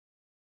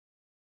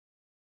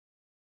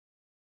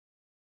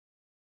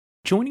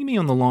Joining me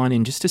on the line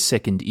in just a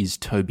second is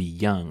Toby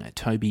Young.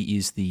 Toby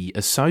is the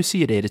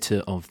Associate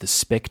Editor of The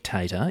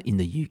Spectator in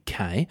the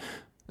UK,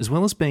 as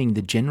well as being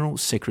the General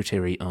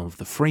Secretary of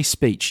the Free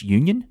Speech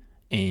Union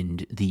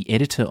and the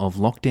editor of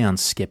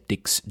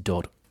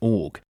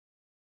lockdownskeptics.org.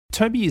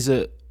 Toby is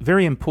a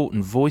very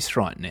important voice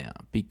right now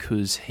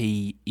because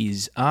he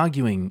is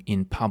arguing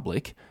in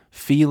public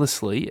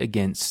fearlessly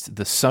against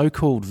the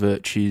so-called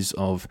virtues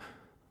of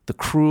the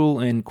cruel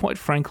and, quite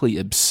frankly,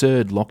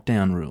 absurd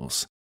lockdown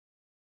rules.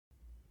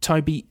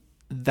 Toby,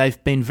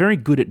 they've been very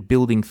good at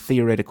building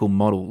theoretical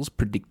models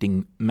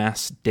predicting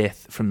mass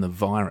death from the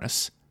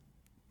virus,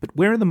 but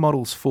where are the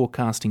models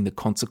forecasting the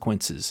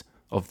consequences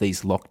of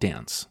these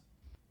lockdowns?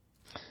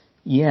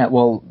 Yeah,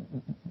 well,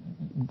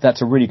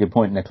 that's a really good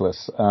point,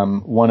 Nicholas.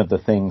 One of the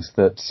things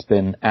that's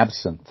been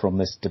absent from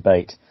this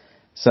debate,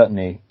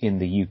 certainly in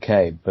the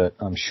UK, but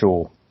I'm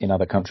sure in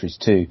other countries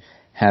too,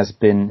 has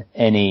been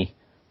any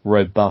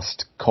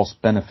robust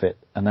cost-benefit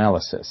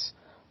analysis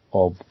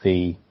of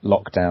the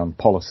lockdown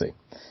policy.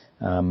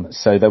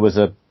 So there was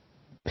a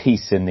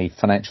piece in the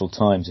Financial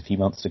Times a few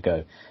months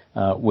ago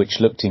which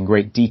looked in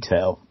great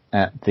detail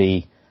at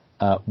the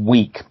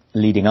week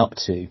leading up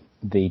to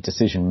the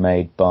decision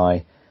made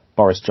by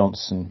Boris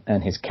Johnson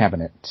and his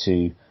cabinet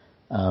to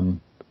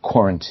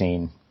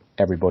quarantine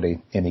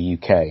everybody in the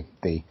UK,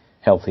 the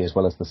healthy as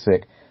well as the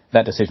sick.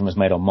 That decision was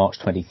made on March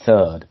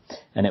 23rd,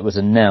 and it was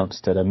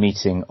announced at a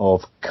meeting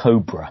of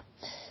COBRA,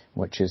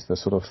 which is the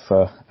sort of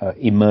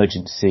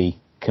emergency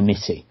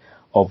committee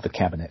of the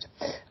cabinet.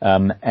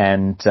 And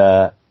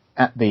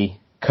at the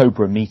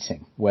COBRA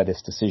meeting where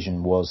this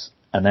decision was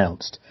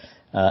announced,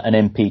 an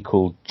MP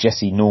called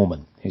Jesse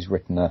Norman, who's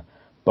written a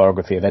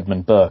biography of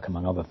Edmund Burke,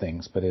 among other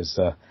things, but is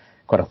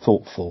quite a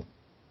thoughtful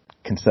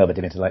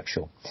conservative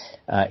intellectual,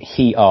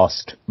 he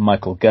asked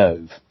Michael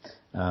Gove,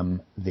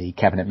 the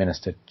cabinet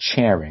minister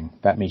chairing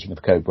that meeting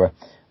of COBRA,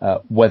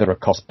 whether a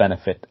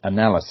cost-benefit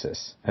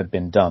analysis had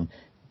been done.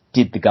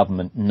 Did the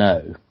government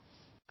know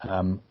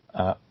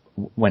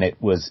when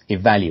it was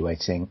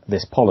evaluating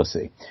this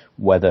policy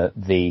whether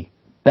the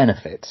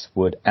benefits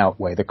would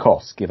outweigh the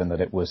costs, given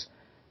that it was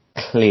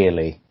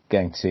clearly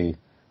going to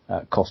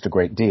cost a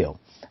great deal,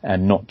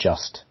 and not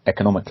just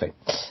economically,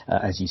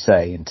 as you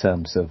say, in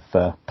terms of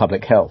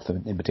public health,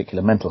 and in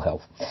particular mental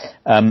health.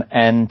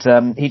 And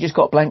he just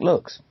got blank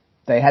looks.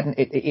 They hadn't.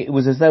 It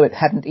was as though it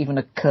hadn't even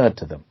occurred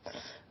to them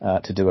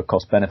to do a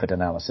cost-benefit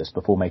analysis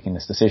before making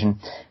this decision.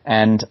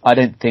 And I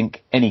don't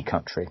think any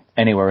country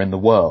anywhere in the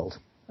world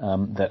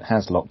that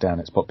has locked down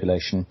its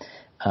population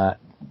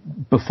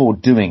before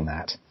doing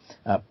that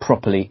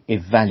properly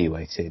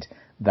evaluated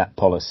that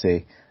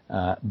policy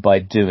by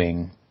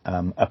doing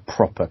a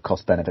proper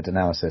cost-benefit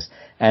analysis.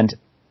 And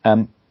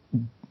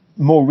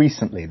more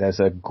recently, there's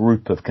a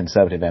group of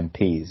Conservative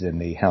MPs in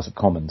the House of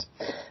Commons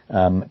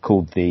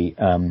called the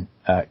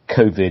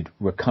COVID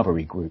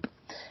Recovery Group,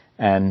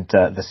 and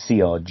the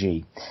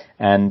CRG,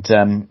 and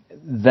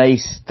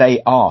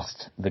they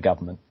asked the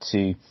government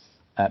to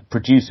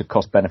produce a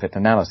cost-benefit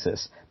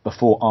analysis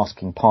before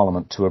asking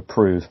Parliament to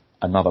approve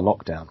another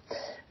lockdown.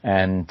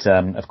 And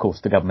of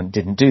course, the government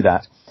didn't do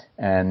that,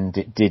 and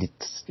it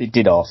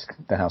did ask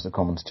the House of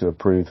Commons to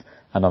approve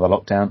another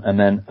lockdown, and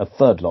then a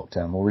third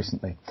lockdown more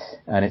recently,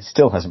 and it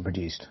still hasn't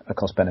produced a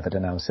cost-benefit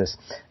analysis.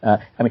 I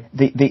mean,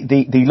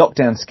 the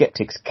lockdown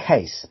skeptics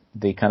case,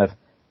 the kind of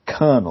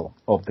kernel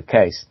of the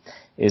case,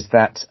 is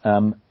that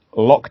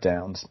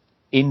lockdowns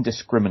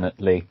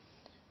indiscriminately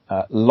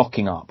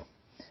locking up,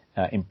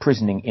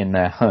 imprisoning in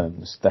their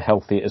homes the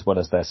healthy as well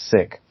as the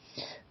sick,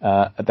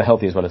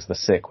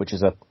 which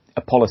is a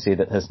policy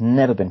that has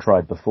never been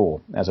tried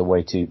before as a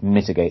way to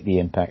mitigate the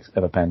impact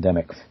of a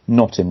pandemic,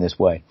 not in this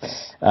way.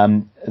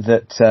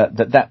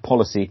 That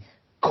policy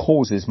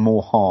causes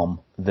more harm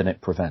than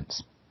it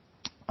prevents.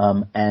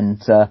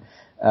 And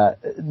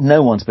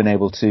no one's been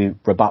able to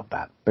rebut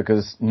that,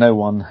 because no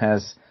one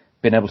has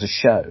been able to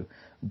show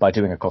by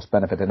doing a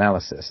cost-benefit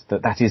analysis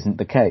that that isn't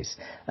the case.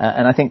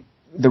 And I think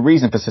the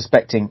reason for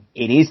suspecting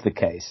it is the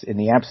case in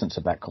the absence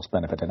of that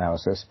cost-benefit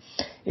analysis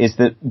is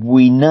that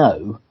we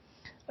know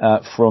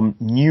from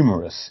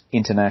numerous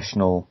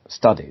international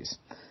studies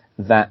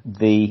that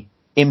the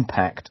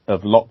impact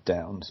of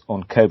lockdowns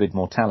on COVID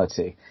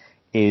mortality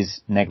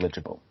is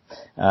negligible.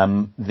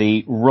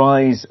 The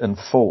rise and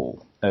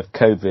fall of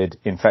COVID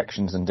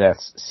infections and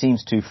deaths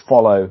seems to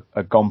follow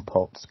a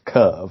Gompot's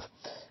curve,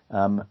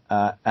 and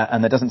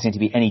there doesn't seem to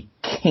be any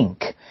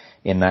kink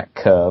in that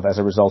curve as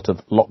a result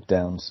of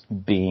lockdowns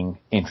being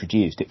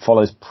introduced. It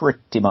follows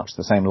pretty much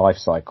the same life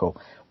cycle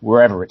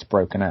wherever it's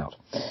broken out.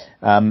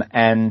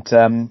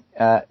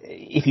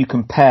 If you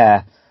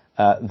compare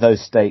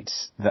those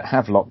states that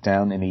have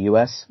lockdown in the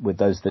US with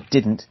those that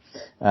didn't,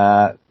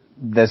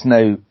 there's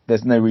no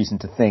reason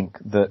to think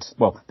that,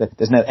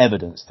 there's no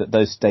evidence that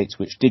those states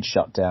which did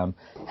shut down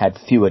had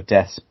fewer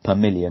deaths per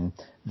million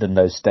than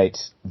those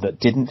states that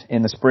didn't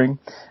in the spring.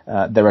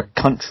 There are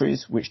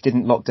countries which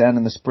didn't lock down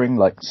in the spring,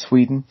 like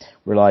Sweden,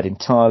 relied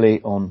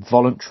entirely on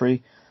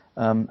voluntary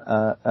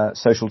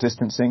social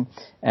distancing,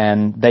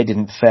 and they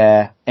didn't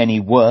fare any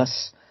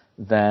worse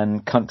than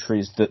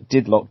countries that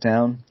did lock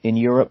down in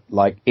Europe,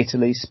 like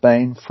Italy,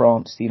 Spain,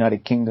 France, the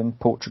United Kingdom,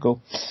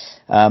 Portugal.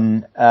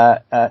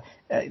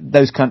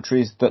 Those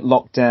countries that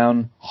locked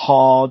down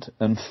hard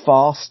and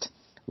fast,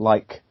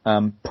 like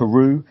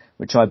Peru,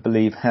 which I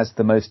believe has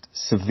the most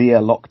severe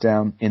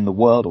lockdown in the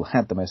world, or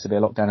had the most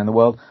severe lockdown in the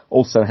world,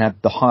 also had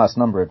the highest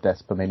number of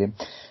deaths per million.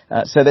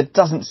 So there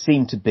doesn't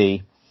seem to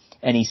be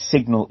any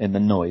signal in the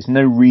noise,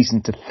 no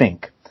reason to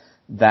think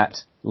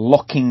that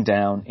locking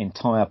down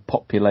entire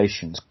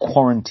populations,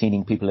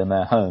 quarantining people in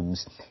their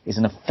homes, is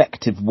an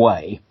effective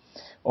way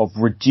of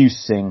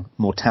reducing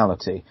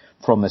mortality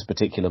from this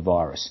particular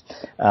virus.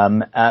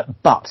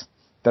 But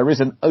there is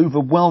an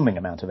overwhelming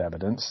amount of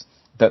evidence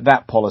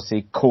that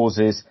policy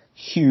causes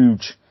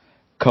huge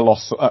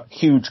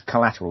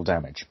collateral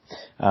damage,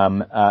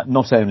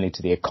 not only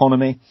to the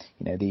economy,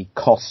 the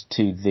cost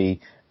to the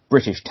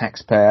British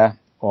taxpayer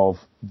of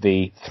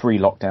the 3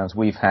 lockdowns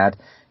we've had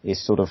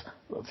is sort of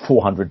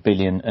 400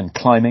 billion and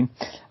climbing,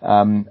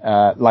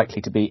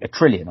 likely to be 1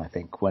 trillion, I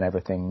think, when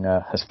everything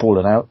has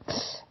fallen out.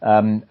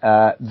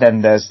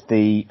 Then there's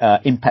the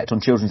impact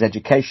on children's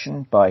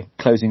education by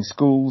closing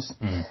schools,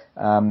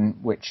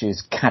 which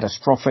is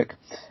catastrophic.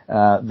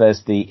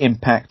 There's the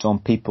impact on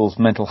people's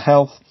mental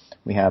health.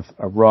 We have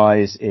a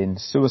rise in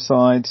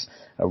suicides,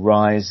 a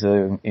rise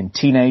in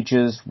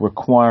teenagers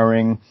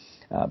requiring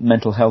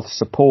mental health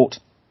support,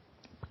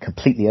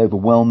 completely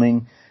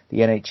overwhelming the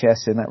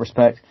NHS in that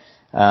respect.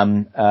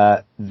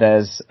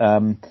 There's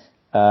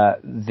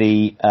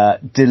the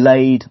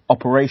delayed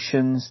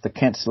operations, the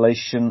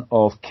cancellation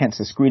of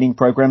cancer screening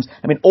programs.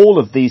 I mean, all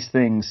of these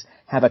things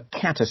have a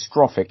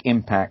catastrophic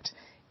impact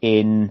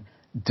in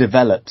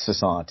developed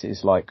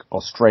societies like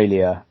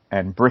Australia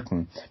and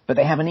Britain, but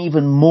they have an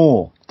even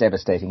more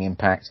devastating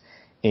impact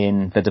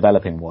in the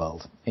developing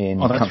world, in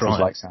countries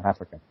like South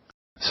Africa.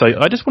 So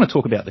I just want to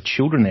talk about the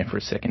children there for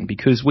a second,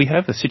 because we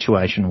have a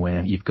situation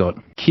where you've got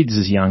kids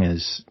as young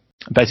as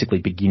basically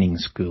beginning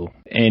school,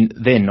 and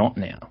they're not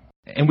now.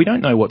 And we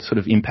don't know what sort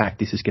of impact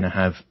this is going to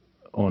have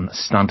on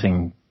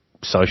stunting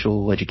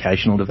social,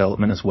 educational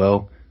development as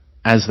well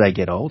as they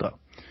get older.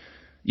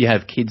 You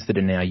have kids that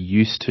are now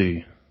used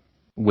to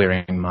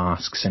wearing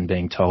masks and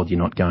being told you're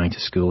not going to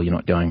school, you're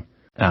not going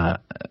out,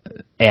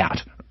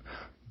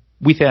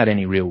 without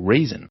any real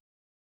reason.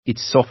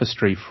 It's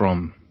sophistry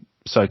from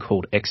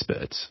so-called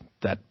experts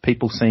that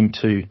people seem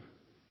to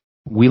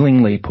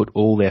willingly put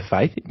all their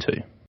faith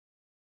into.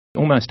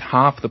 Almost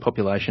half the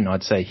population,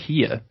 I'd say,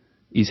 here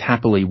is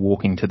happily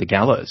walking to the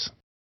gallows.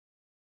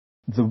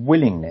 The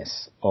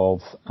willingness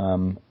of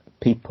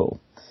people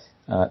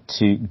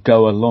to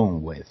go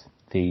along with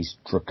these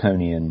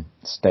draconian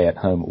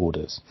stay-at-home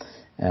orders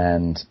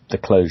and the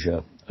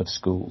closure of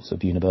schools,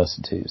 of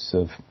universities,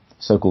 of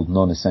so-called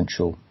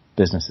non-essential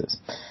businesses,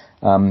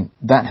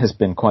 that has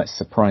been quite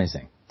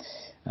surprising.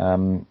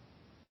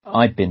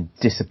 I've been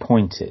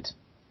disappointed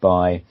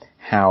by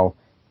how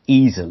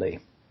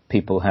easily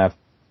people have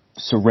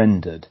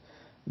surrendered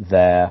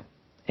their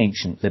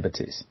ancient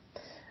liberties.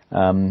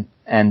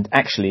 And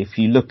actually, if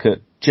you look at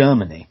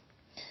Germany,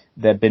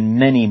 there have been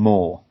many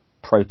more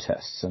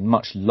protests and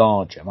much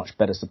larger, much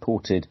better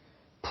supported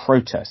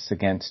protests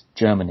against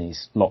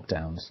Germany's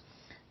lockdowns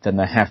than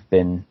there have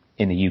been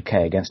in the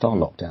UK against our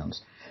lockdowns.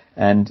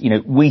 And,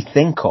 we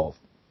think of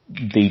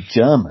the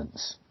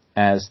Germans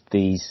as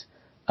these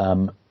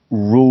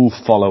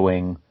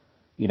rule-following,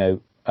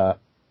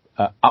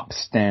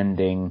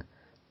 upstanding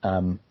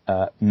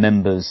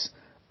members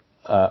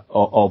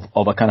of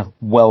a kind of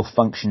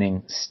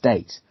well-functioning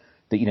state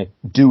that,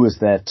 do as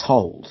they're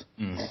told.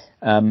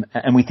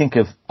 And we think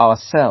of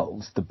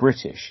ourselves, the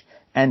British,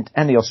 and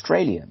the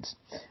Australians,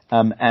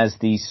 as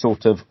these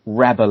sort of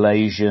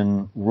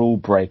Rabelaisian rule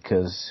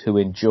breakers who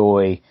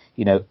enjoy,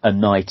 a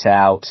night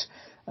out,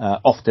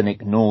 often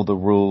ignore the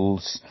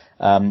rules,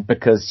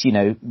 because,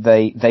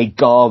 they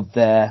guard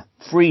their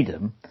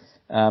freedom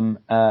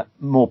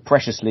more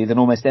preciously than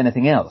almost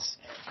anything else.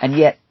 And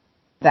yet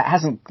that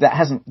hasn't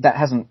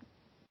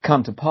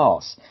come to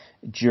pass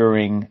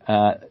during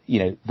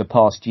the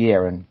past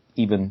year and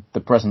even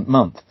the present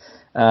month.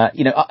 I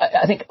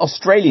think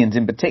Australians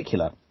in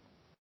particular,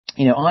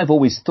 I've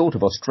always thought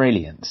of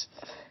Australians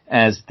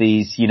as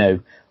these,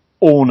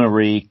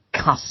 ornery,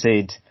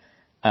 cussed,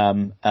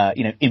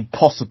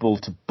 impossible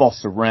to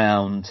boss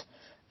around,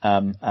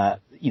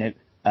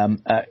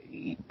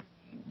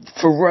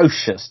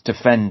 ferocious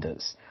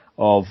defenders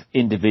of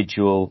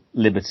individual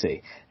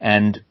liberty,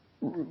 and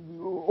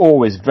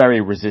always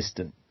very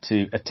resistant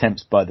to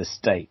attempts by the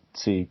state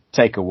to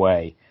take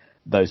away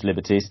those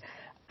liberties.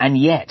 And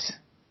yet,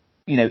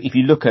 if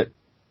you look at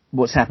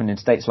what's happened in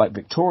states like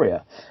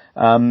Victoria,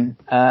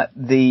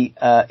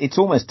 it's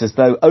almost as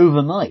though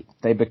overnight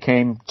they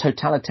became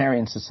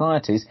totalitarian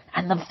societies,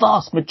 and the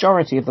vast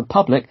majority of the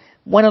public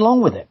went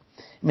along with it.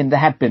 I mean,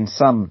 there's been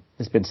some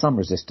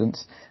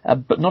resistance,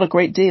 but not a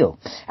great deal.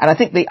 And I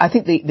think the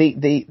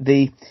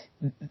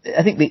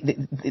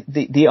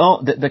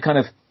kind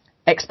of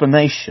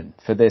explanation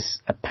for this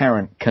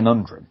apparent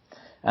conundrum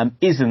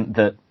isn't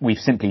that we've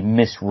simply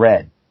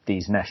misread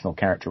these national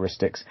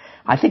characteristics.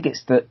 I think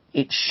it's that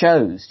it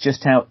shows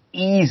just how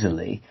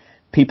easily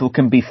people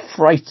can be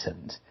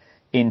frightened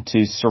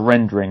into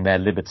surrendering their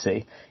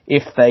liberty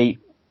if they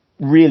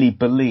really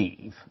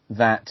believe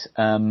that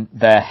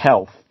their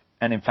health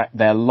and, in fact,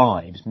 their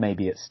lives may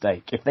be at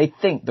stake. If they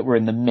think that we're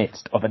in the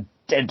midst of a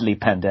deadly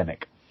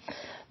pandemic,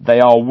 they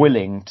are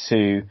willing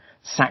to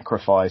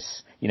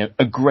sacrifice,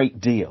 a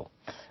great deal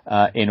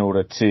in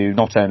order to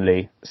not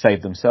only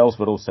save themselves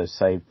but also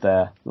save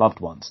their loved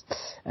ones,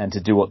 and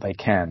to do what they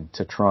can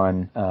to try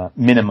and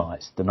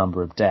minimise the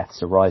number of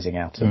deaths arising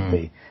out of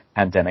the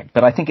pandemic.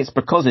 But I think it's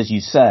because, as you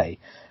say,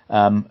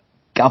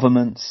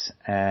 governments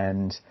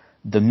and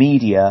the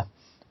media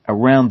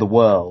around the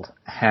world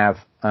have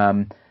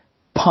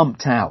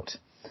pumped out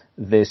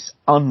this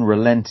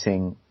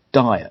unrelenting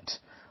diet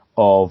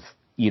of,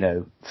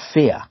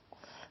 fear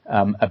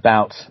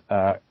about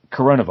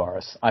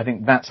coronavirus. I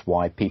think that's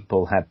why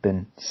people have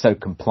been so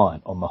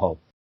compliant on the whole.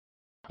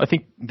 I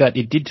think that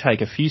it did take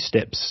a few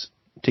steps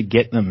to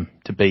get them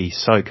to be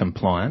so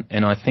compliant,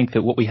 and I think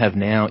that what we have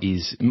now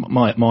is,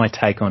 my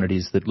take on it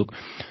is that, look,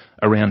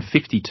 around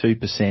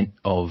 52%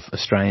 of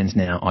Australians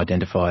now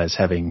identify as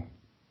having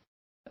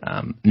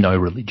no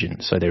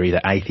religion, so they're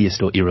either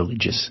atheist or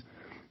irreligious.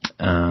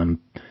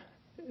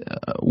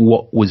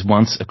 What was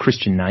once a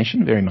Christian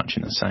nation, very much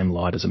in the same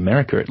light as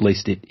America, at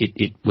least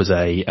it was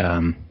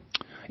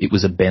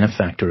a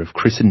benefactor of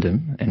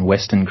Christendom and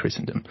Western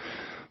Christendom.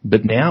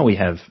 But now we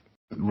have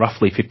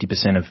roughly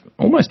 50% of,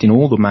 almost in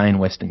all the main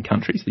Western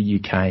countries, the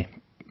UK,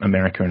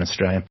 America and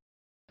Australia,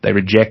 they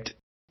reject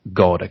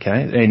God,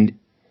 okay? And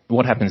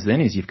what happens then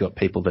is you've got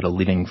people that are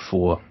living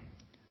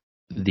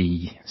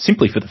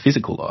simply for the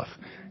physical life,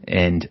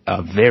 and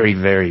are very,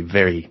 very,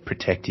 very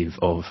protective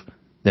of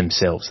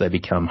themselves. They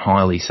become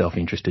highly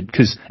self-interested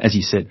because, as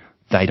you said,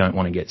 they don't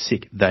want to get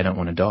sick. They don't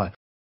want to die.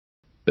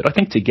 But I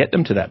think to get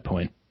them to that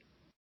point,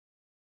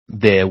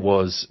 there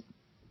was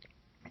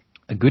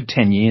a good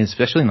 10 years,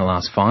 especially in the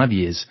last 5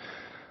 years,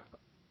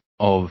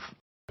 of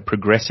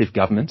progressive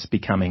governments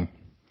becoming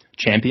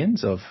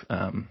champions of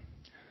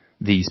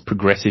these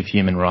progressive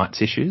human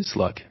rights issues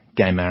like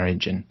gay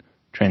marriage and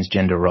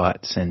transgender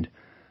rights and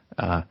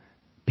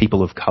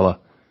people of colour.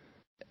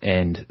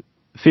 And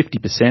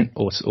 50%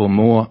 or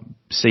more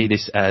see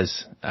this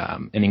as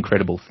an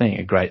incredible thing,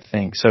 a great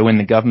thing. So when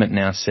the government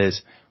now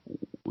says,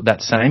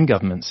 that same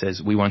government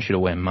says, we want you to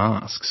wear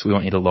masks, we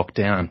want you to lock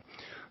down,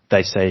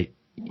 they say,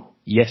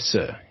 yes,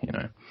 sir,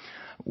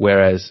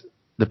 Whereas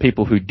the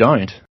people who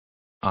don't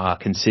are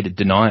considered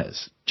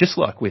deniers, just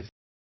like with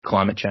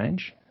climate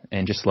change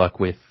and just like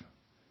with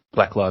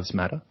Black Lives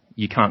Matter.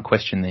 You can't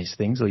question these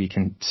things, or you're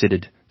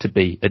considered to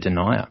be a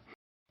denier.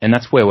 And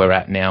that's where we're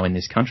at now in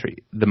this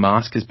country. The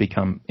mask has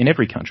become, in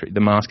every country, the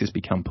mask has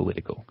become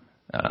political.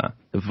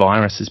 The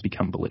virus has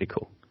become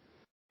political.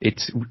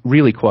 It's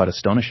really quite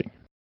astonishing.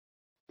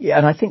 Yeah,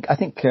 and I think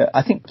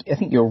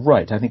you're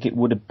right. I think it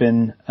would have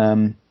been,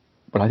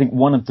 but I think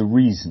one of the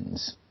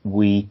reasons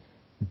we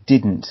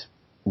didn't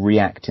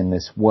react in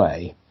this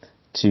way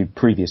to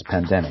previous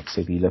pandemics,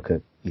 if you look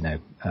at,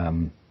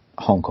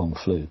 Hong Kong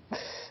flu,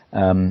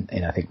 in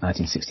I think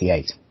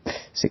 1968,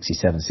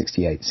 67,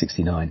 68,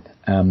 69,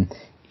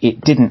 it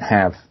didn't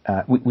have,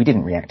 we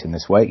didn't react in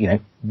this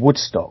way.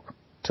 Woodstock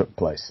took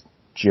place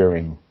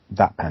during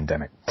that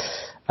pandemic.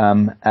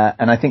 And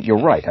I think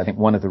you're right. I think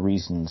one of the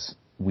reasons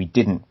we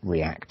didn't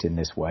react in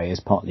this way is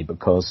partly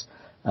because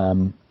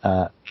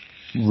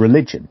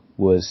religion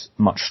was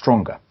much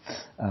stronger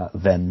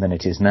then than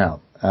it is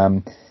now.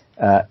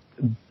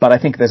 But I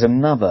think there's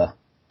another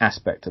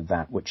aspect of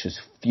that which has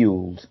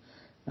fueled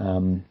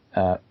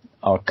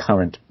our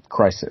current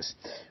crisis,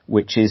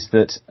 which is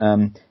that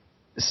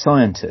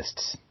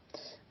scientists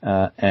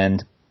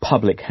and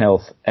public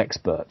health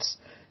experts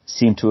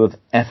seem to have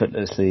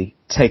effortlessly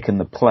taken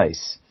the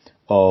place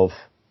of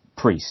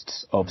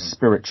priests, of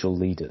spiritual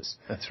leaders.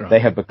 That's right. They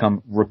have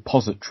become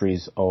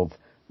repositories of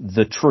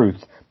the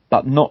truth,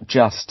 but not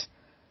just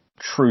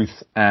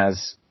truth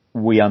as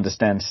we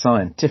understand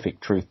scientific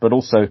truth, but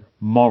also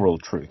moral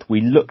truth.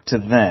 We look to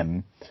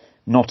them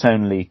not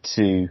only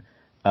to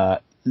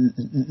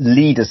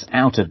lead us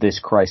out of this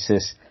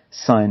crisis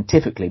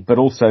scientifically, but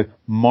also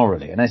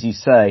morally. And as you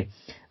say,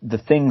 the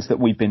things that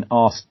we've been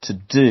asked to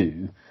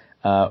do,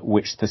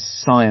 which the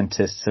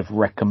scientists have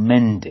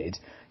recommended,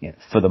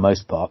 for the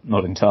most part,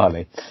 not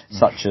entirely,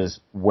 such as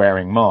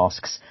wearing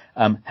masks,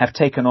 have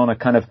taken on a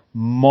kind of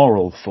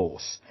moral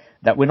force,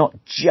 that we're not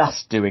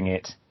just doing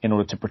it in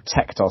order to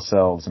protect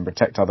ourselves and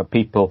protect other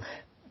people.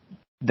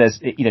 There's,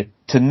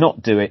 to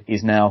not do it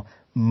is now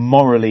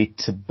morally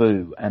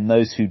taboo, and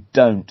those who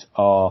don't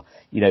are,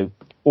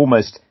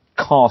 almost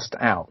cast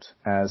out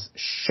as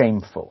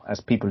shameful, as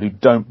people who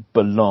don't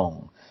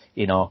belong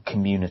in our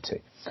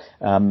community.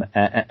 And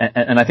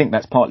I think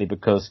that's partly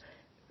because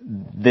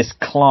this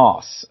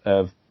class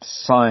of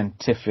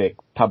scientific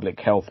public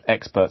health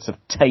experts have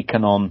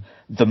taken on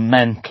the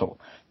mantle,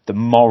 the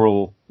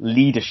moral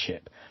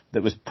leadership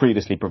that was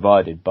previously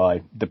provided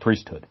by the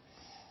priesthood.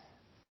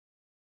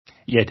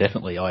 Yeah,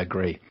 definitely. I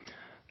agree.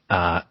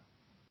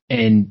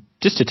 And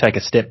Just to take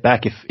a step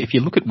back, if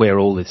you look at where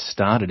all this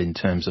started in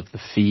terms of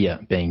the fear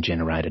being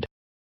generated,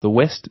 the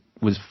West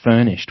was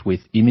furnished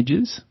with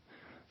images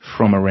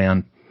from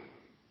around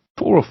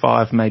 4 or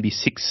 5, maybe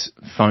 6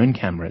 phone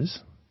cameras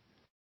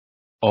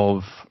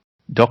of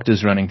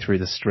doctors running through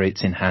the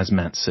streets in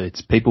hazmat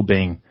suits, people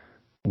being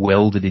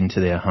welded into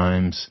their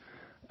homes,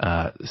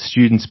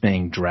 students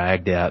being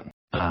dragged out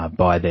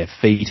by their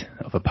feet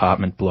of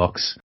apartment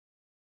blocks.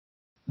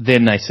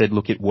 Then they said,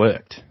 look, it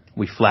worked.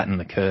 We flattened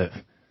the curve.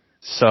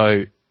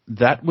 So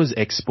that was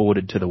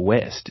exported to the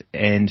West.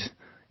 And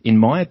in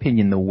my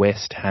opinion, the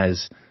West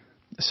has,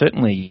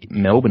 certainly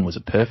Melbourne was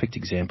a perfect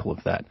example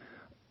of that,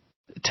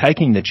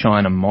 taking the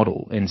China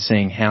model and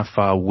seeing how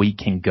far we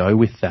can go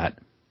with that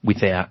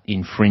without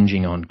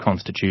infringing on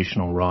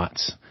constitutional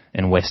rights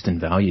and Western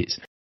values.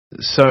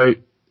 So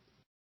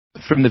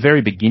from the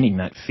very beginning,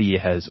 that fear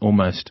has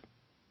almost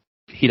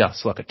hit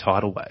us like a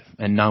tidal wave,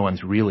 and no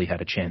one's really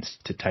had a chance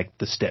to take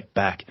the step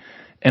back.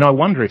 And I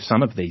wonder if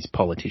some of these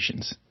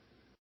politicians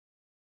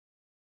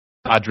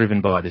are driven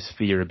by this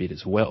fear a bit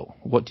as well.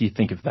 What do you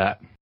think of that?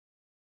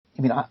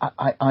 I mean,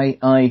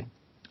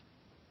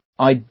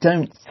 I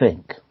don't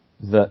think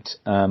that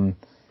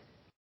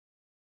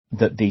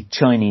that the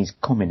Chinese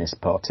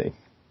Communist Party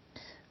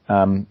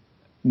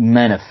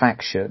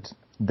manufactured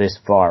this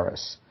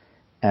virus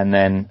and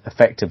then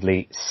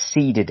effectively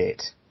seeded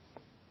it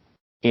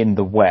in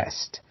the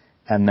West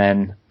and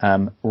then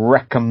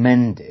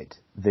recommended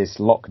this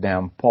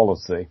lockdown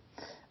policy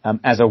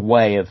as a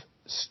way of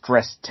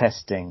stress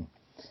testing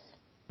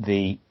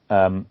the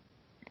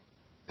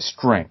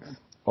strength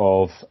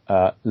of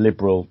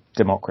liberal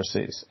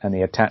democracies and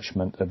the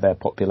attachment of their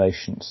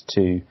populations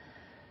to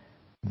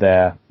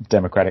their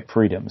democratic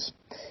freedoms.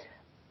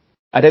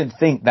 I don't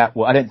think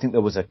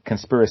there was a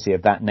conspiracy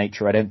of that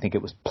nature. I don't think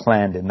it was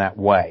planned in that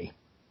way.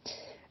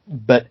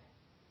 But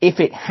if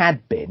it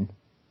had been,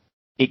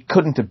 it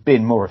couldn't have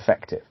been more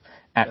effective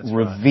at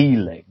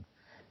revealing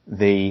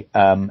the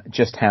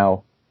just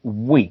how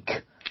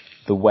weak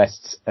the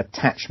West's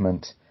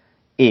attachment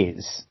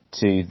is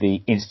to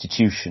the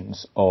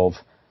institutions of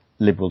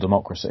liberal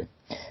democracy.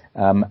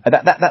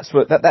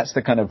 That's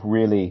the kind of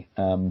really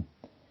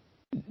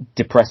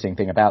depressing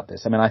thing about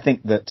this. I mean, I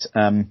think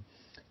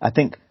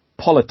that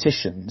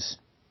politicians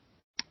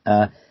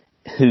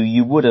who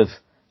you would have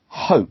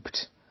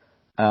hoped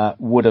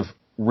would have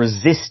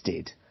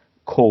resisted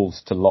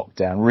calls to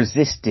lockdown,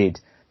 resisted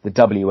the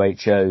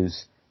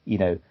WHO's,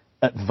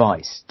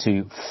 advice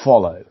to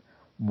follow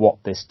what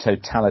this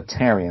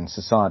totalitarian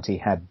society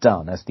had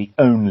done as the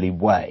only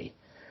way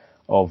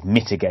of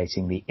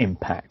mitigating the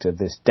impact of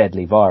this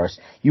deadly virus.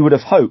 You would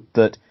have hoped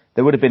that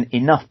there would have been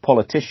enough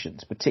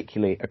politicians,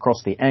 particularly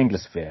across the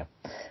Anglosphere,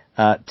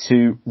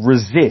 to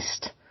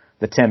resist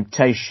the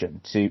temptation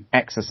to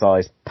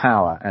exercise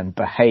power and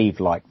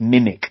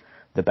mimic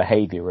the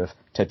behaviour of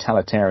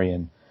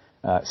totalitarian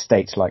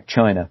states like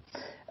China.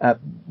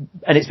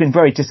 And it's been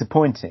very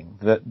disappointing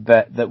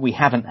that we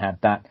haven't had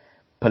that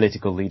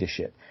political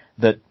leadership,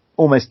 that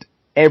almost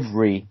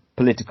every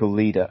political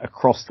leader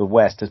across the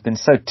West has been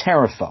so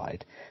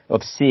terrified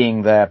of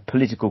seeing their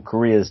political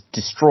careers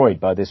destroyed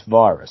by this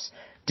virus,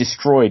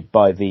 destroyed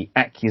by the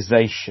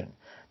accusation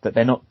that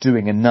they're not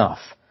doing enough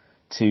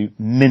to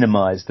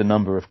minimise the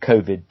number of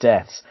COVID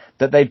deaths,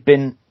 that they've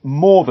been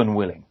more than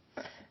willing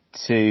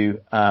to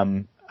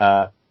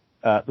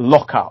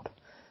lock up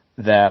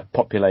their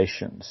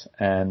populations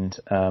and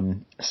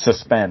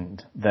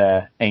suspend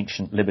their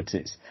ancient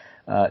liberties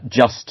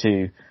just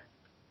to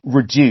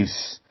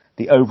reduce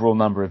the overall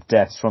number of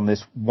deaths from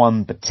this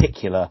one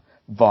particular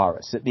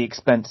virus at the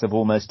expense of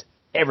almost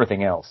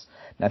everything else.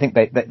 And I think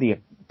the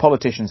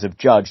politicians have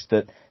judged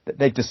that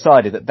they've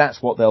decided that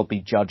that's what they'll be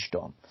judged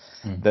on.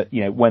 That,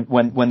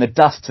 when the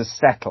dust has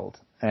settled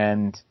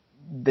and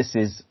this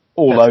is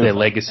all that's over, their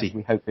legacy.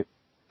 We hope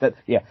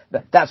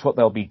that's what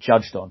they'll be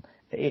judged on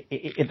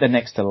at the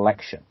next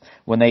election.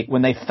 When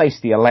they face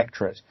the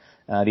electorate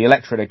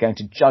are going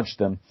to judge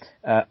them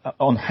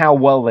on how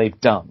well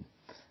they've done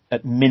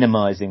at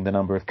minimising the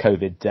number of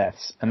COVID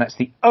deaths. And that's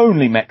the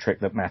only metric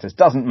that matters.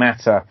 Doesn't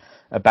matter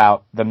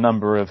about the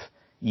number of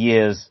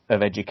years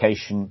of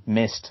education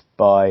missed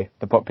by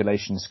the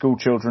population's school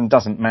children.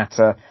 Doesn't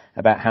matter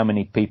about how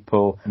many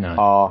people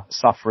are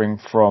suffering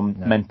from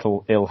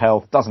mental ill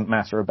health. Doesn't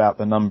matter about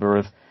the number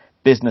of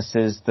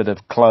businesses that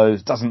have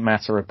closed. Doesn't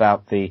matter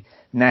about the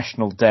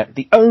national debt.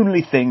 The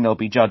only thing they'll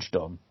be judged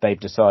on, they've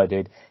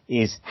decided,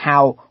 is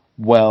how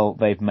well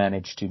they've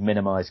managed to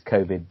minimise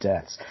COVID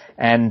deaths.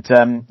 And,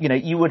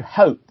 you would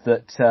hope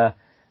that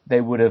they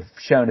would have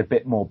shown a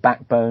bit more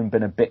backbone,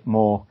 been a bit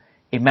more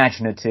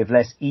imaginative,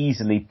 less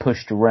easily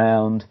pushed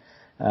around,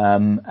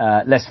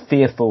 less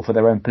fearful for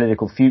their own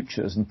political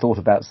futures, and thought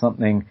about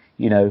something,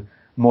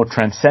 more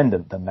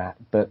transcendent than that.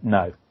 But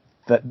no,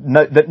 that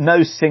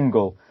no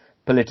single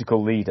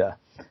political leader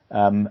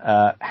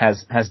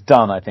has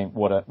done, I think,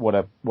 what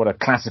a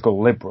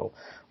classical liberal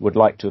would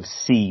like to have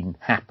seen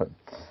happen.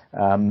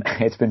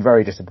 It's been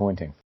very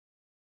disappointing.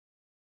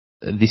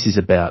 This is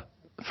about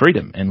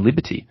freedom and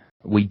liberty.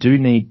 we do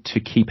need to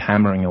keep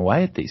hammering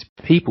away at these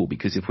people,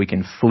 because if we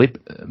can flip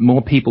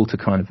more people to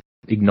kind of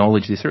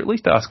acknowledge this, or at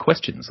least ask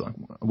questions like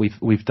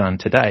we've done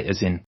today,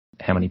 as in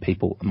how many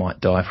people might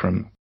die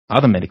from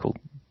other medical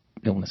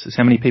illnesses,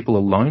 how many people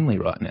are lonely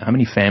right now, how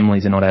many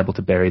families are not able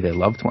to bury their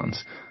loved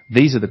ones.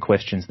 These are the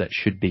questions that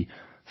should be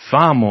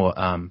far more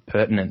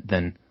pertinent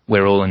than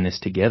we're all in this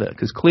together,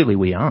 because clearly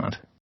we aren't.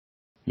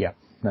 Yeah,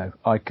 no,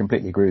 I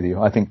completely agree with you.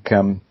 I think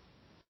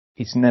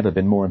it's never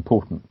been more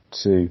important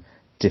to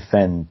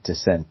defend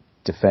dissent,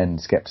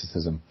 defend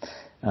scepticism,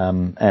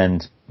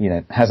 and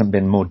it hasn't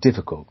been more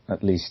difficult,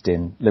 at least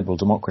in liberal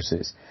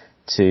democracies,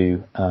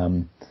 to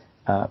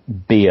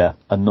be a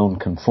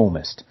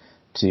non-conformist,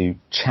 to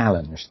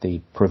challenge the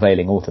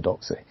prevailing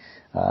orthodoxy.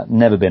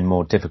 Never been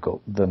more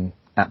difficult than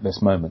at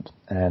this moment.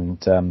 And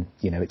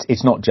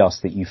it's not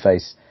just that you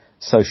face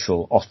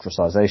social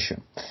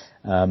ostracization.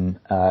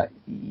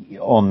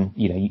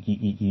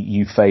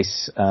 You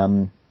face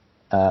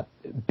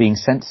being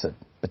censored,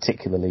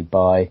 particularly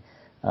by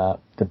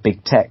the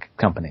big tech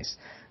companies.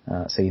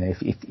 So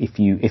if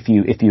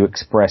you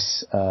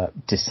express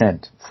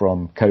dissent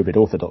from COVID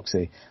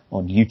orthodoxy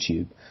on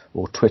YouTube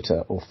or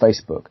Twitter or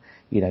Facebook,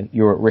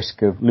 you're at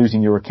risk of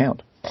losing your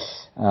account.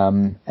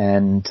 Those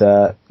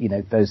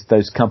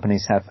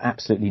companies have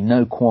absolutely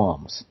no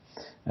qualms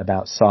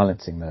about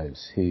silencing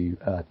those who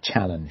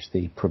challenge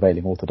the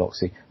prevailing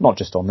orthodoxy, not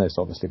just on this,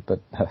 obviously, but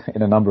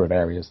in a number of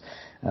areas.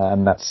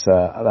 And that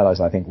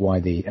is, I think, why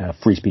the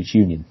Free Speech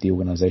Union, the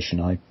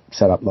organisation I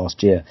set up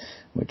last year,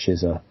 which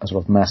is a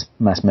sort of mass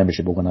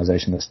membership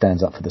organisation that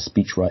stands up for the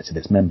speech rights of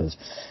its members,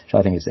 which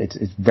I think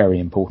it's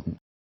very important.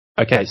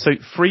 Okay, so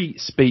Free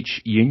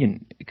Speech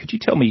Union, could you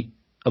tell me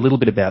a little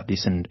bit about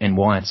this and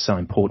why it's so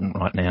important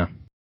right now?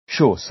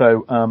 Sure.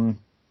 So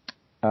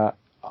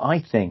I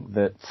think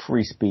that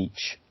free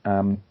speech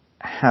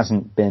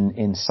hasn't been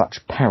in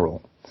such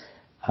peril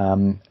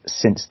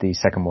since the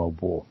Second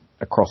World War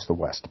across the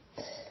West,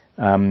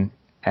 and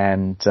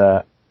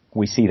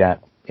we see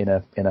that in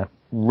a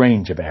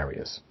range of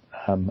areas.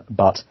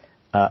 But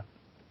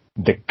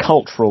the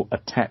cultural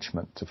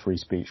attachment to free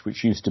speech,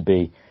 which used to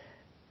be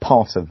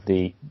part of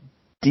the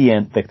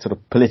sort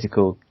of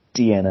political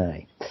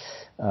DNA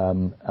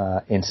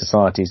in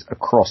societies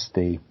across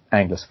the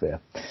Anglosphere,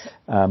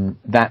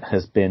 that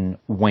has been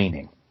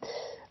waning.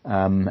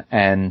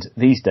 And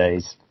these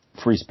days,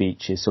 free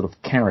speech is sort of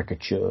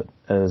caricatured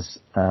as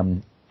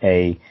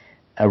a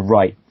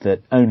right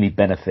that only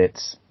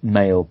benefits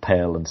male,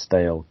 pale and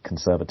stale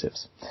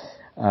conservatives.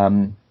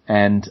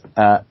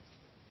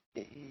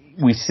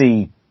 We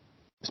see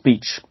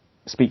speech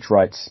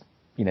rights,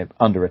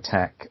 under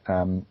attack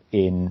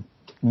in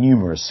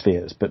numerous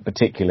spheres, but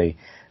particularly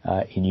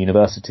in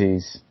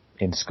universities,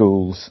 in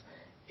schools,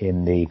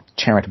 in the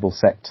charitable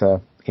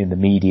sector, in the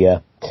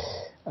media,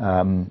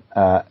 in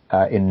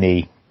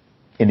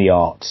the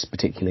arts,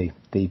 particularly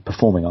the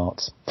performing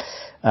arts,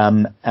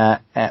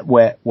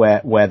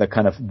 where the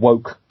kind of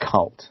woke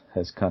cult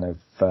has kind of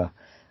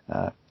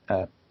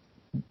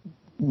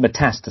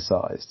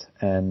metastasized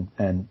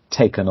and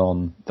taken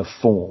on the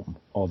form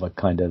of a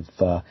kind of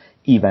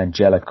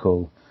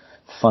evangelical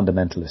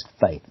fundamentalist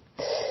faith.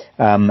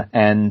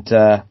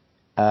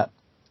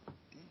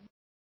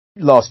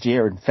 Last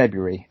year in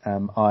February,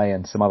 I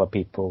and some other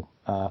people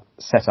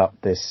set up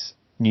this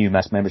new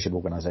mass membership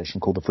organisation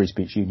called the Free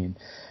Speech Union,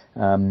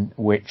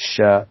 which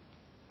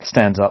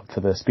stands up for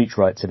the speech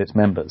rights of its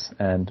members.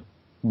 And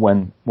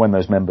when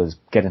those members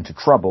get into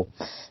trouble,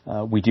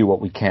 we do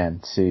what we can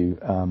to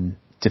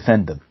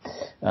defend them.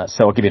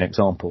 So I'll give you an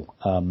example.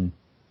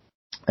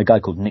 A guy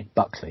called Nick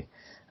Buckley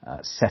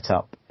set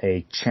up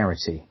a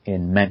charity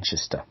in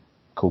Manchester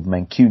called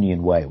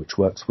Mancunian Way, which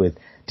works with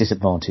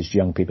disadvantaged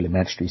young people in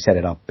Manchester. He set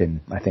it up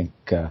in, I think,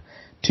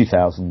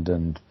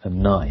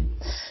 2009,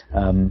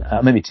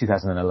 maybe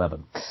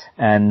 2011.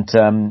 And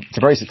it's a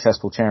very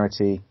successful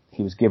charity.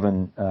 He was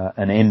given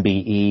an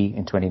MBE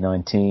in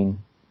 2019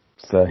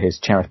 for his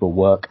charitable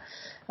work.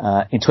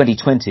 In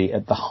 2020,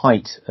 at the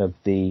height of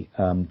the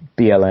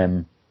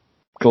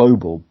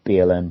global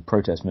BLM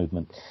protest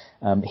movement,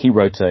 he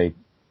wrote a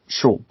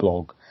short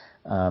blog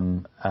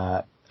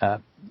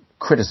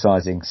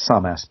criticizing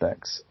some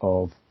aspects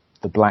of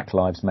the Black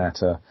Lives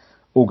Matter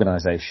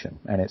organization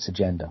and its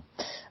agenda.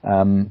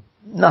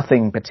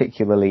 Nothing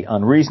particularly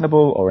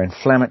unreasonable or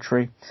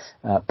inflammatory,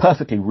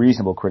 perfectly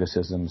reasonable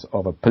criticisms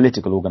of a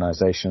political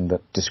organization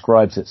that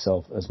describes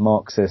itself as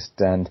Marxist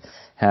and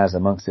has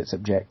amongst its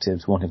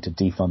objectives wanting to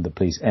defund the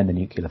police, end the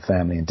nuclear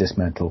family and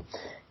dismantle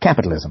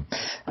capitalism.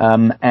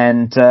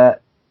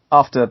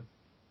 After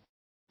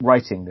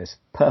writing this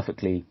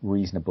perfectly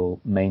reasonable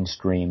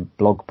mainstream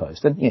blog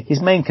post, and his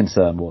main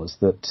concern was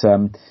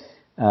that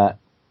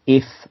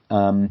if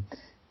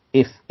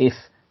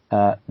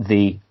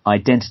the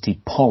identity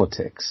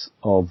politics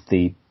of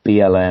the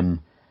BLM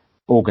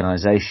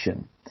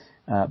organization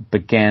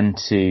began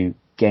to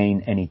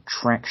gain any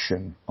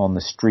traction on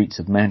the streets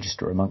of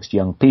Manchester amongst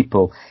young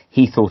people,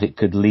 he thought it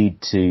could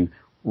lead to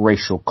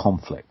racial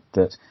conflict,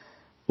 that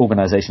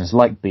organizations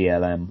like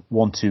BLM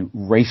want to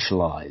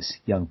racialize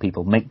young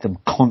people, make them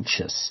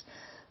conscious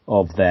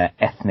of their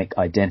ethnic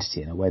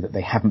identity in a way that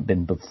they haven't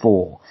been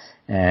before,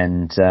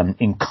 and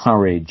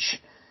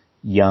encourage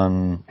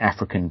young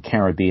African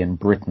Caribbean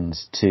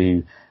Britons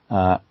to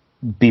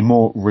be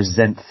more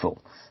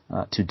resentful,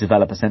 to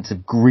develop a sense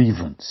of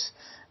grievance,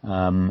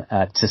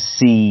 to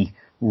see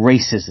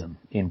racism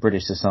in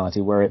British society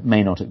where it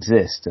may not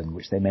exist and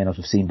which they may not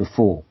have seen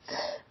before.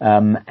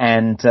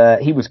 And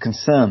he was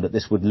concerned that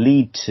this would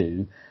lead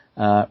to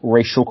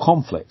racial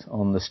conflict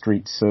on the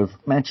streets of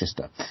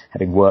Manchester,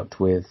 having worked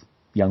with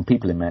young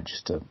people in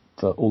Manchester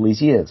for all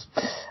these years.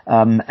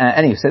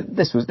 Anyway, so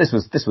this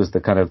was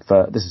the kind of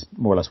this is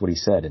more or less what he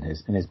said in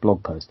his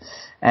blog post.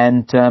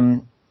 And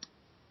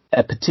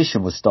a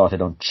petition was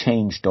started on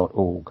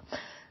change.org,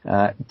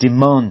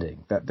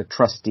 demanding that the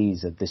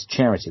trustees of this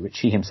charity, which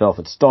he himself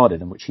had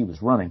started and which he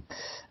was running,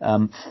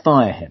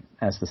 fire him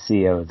as the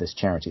CEO of this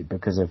charity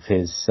because of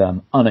his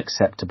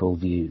unacceptable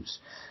views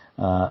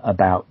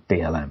about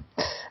BLM.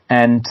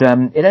 And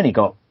it only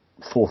got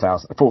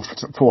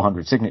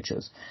 400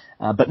 signatures,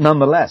 but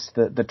nonetheless,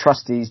 the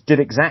trustees did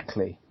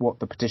exactly what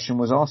the petition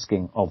was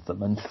asking of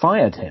them and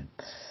fired him.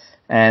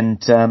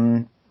 And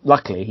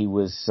luckily, he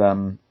was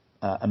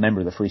a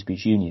member of the Free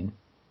Speech Union,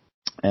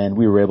 and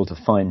we were able to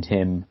find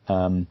him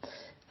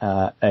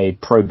a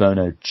pro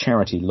bono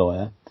charity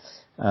lawyer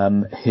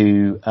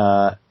who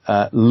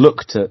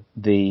looked at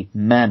the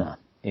manner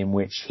in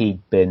which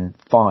he'd been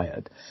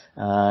fired,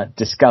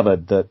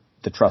 discovered that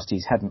the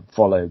trustees hadn't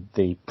followed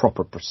the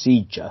proper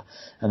procedure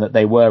and that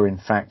they were in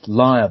fact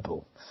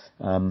liable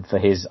for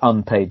his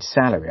unpaid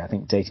salary, I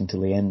think dating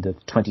till the end of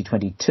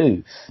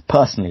 2022,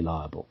 personally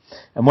liable.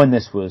 And when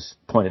this was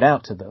pointed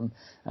out to them,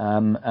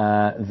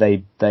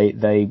 they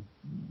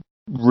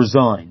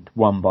resigned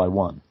one by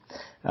one.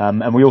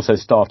 And we also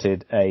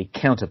started a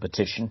counter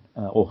petition,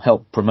 or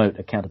helped promote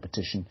a counter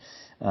petition,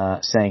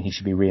 saying he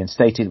should be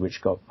reinstated, which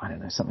got, I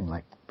don't know, something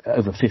like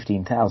over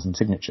 15,000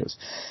 signatures.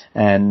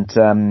 And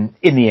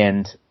in the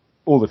end,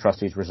 all the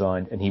trustees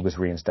resigned and he was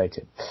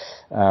reinstated.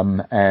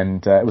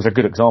 And it was a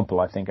good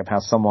example, I think, of how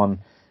someone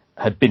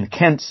had been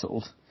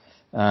cancelled,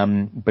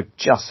 but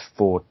just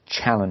for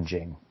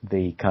challenging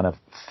the kind of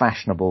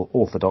fashionable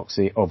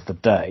orthodoxy of the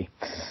day.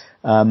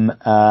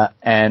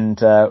 And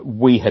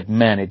we had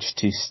managed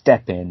to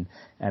step in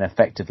and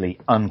effectively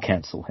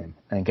uncancel him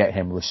and get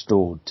him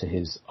restored to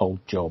his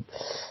old job.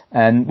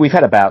 And we've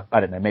had about, I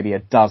don't know, maybe a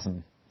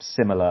dozen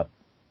similar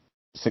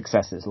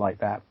successes like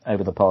that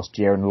over the past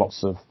year, and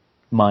lots of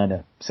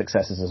minor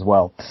successes as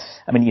well.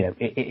 I mean, you know,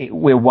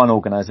 we're one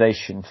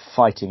organisation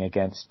fighting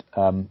against,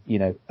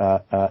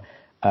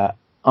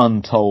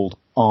 untold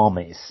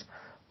armies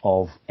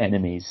of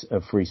enemies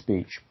of free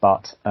speech,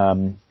 but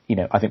I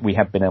think we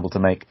have been able to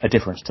make a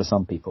difference to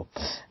some people,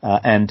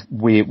 and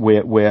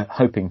we're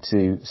hoping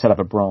to set up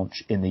a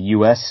branch in the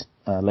US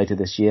later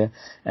this year,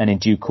 and in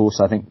due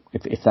course, I think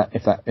if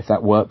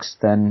that works,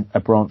 then a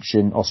branch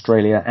in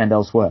Australia and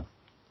elsewhere.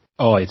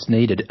 Oh, it's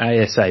needed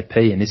ASAP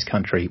in this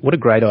country. What a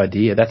great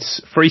idea!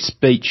 That's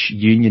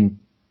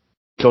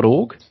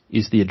freespeechunion.org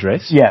is the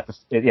address. Yeah,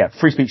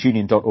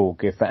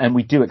 freespeechunion.org. And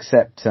we do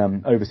accept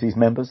overseas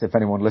members. If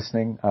anyone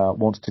listening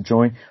wants to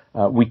join,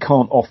 we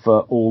can't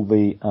offer all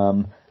the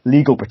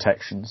legal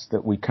protections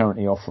that we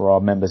currently offer our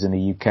members in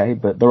the UK,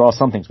 but there are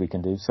some things we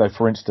can do. So,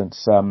 for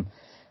instance,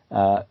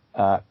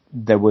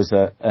 there was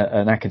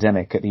an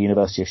academic at the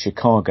University of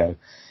Chicago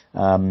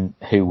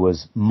who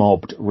was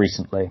mobbed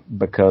recently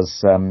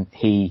because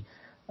he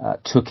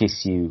took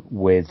issue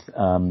with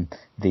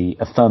the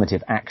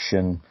affirmative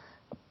action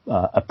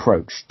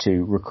approach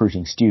to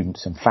recruiting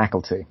students and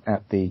faculty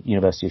at the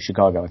University of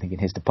Chicago, I think in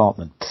his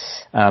department.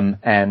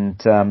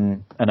 And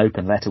an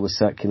open letter was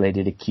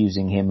circulated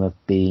accusing him of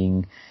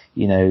being,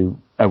 a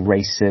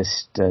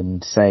racist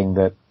and saying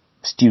that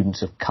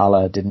students of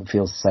colour didn't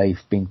feel safe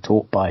being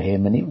taught by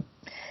him,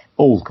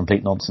 all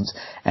complete nonsense.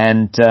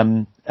 And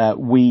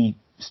we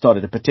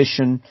started a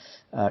petition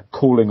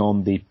calling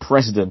on the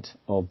president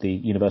of the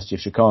University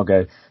of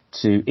Chicago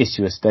to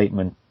issue a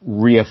statement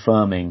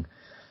reaffirming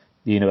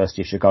the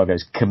University of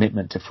Chicago's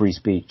commitment to free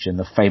speech and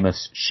the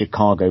famous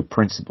Chicago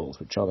principles,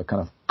 which are the kind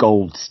of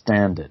gold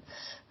standard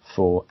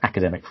for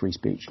academic free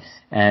speech.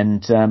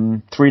 And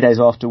 3 days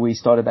after we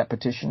started that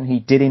petition,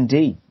 he did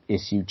indeed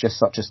issue just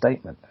such a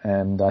statement.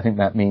 And I think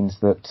that means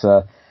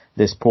that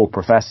this poor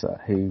professor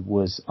who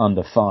was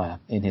under fire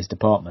in his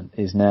department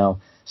is now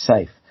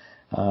safe.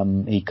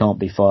 He can't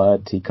be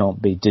fired. He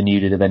can't be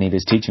denuded of any of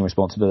his teaching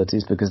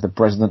responsibilities because the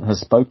president has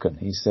spoken.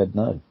 He said,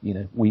 no,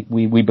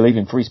 we believe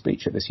in free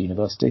speech at this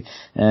university,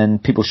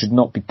 and people should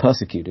not be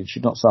persecuted,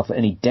 should not suffer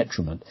any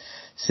detriment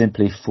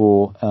simply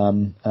for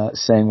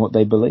saying what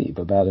they believe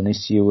about an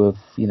issue of,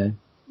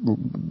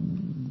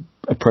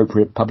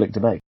 appropriate public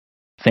debate.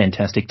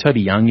 Fantastic. Toby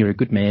Young, you're a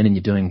good man and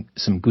you're doing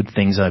some good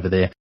things over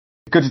there.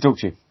 Good to talk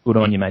to you. Good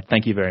on you, mate.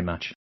 Thank you very much.